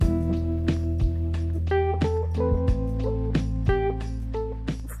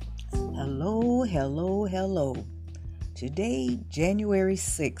hello. Today, January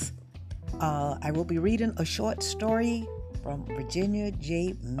 6th, I will be reading a short story from Virginia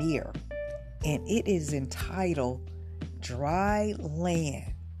J. Meir, and it is entitled Dry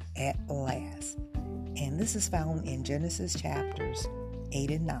Land at Last. And this is found in Genesis chapters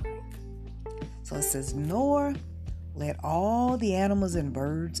 8 and 9. So it says, Noah let all the animals and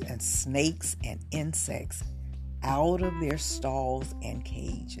birds and snakes and insects out of their stalls and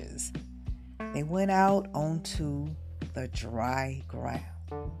cages. They went out onto the dry ground.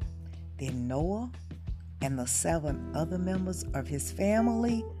 Then Noah and the 7 other members of his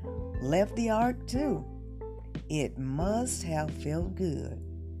family left the ark too. It must have felt good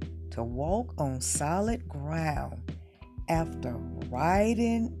to walk on solid ground after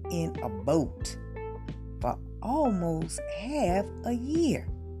riding in a boat for almost half a year.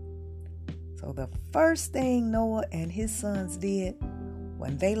 So the first thing Noah and his sons did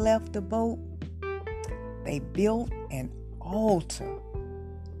when they left the boat, they built an altar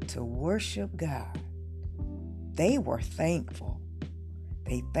to worship God. They were thankful.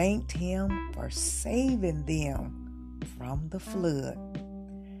 They thanked Him for saving them from the flood.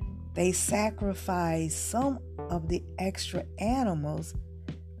 They sacrificed some of the extra animals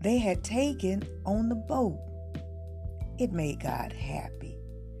they had taken on the boat. It made God happy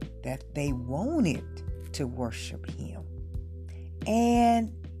that they wanted to worship Him,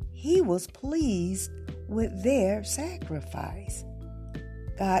 and He was pleased with their sacrifice.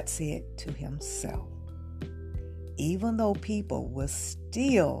 God said to Himself, even though people will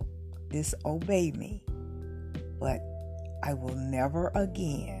still disobey me, but I will never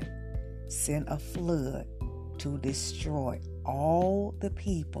again send a flood to destroy all the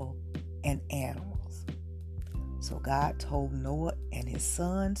people and animals. So God told Noah and his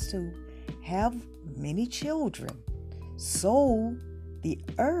sons to have many children, so the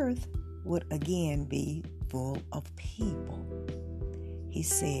earth would again be full of people. He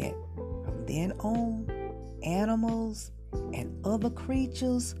said, from then on, animals and other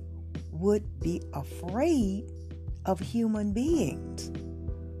creatures would be afraid of human beings,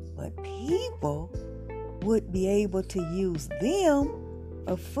 but people would be able to use them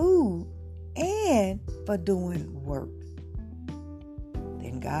for food and for doing work.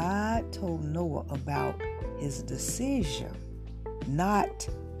 Then God told Noah about his decision not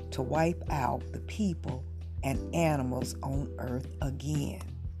to wipe out the people and animals on earth again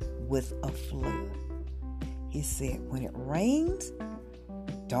with a flood. He said, when it rains,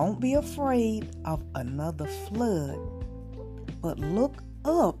 don't be afraid of another flood, but look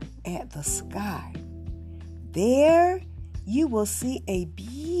up at the sky. There you will see a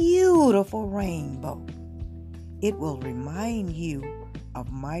beautiful rainbow. It will remind you of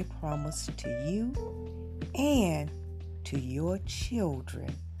my promise to you and to your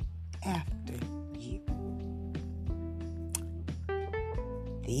children after you.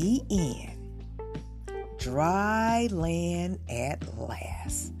 The end. Dry land at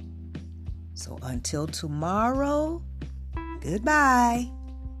last. So until tomorrow, goodbye.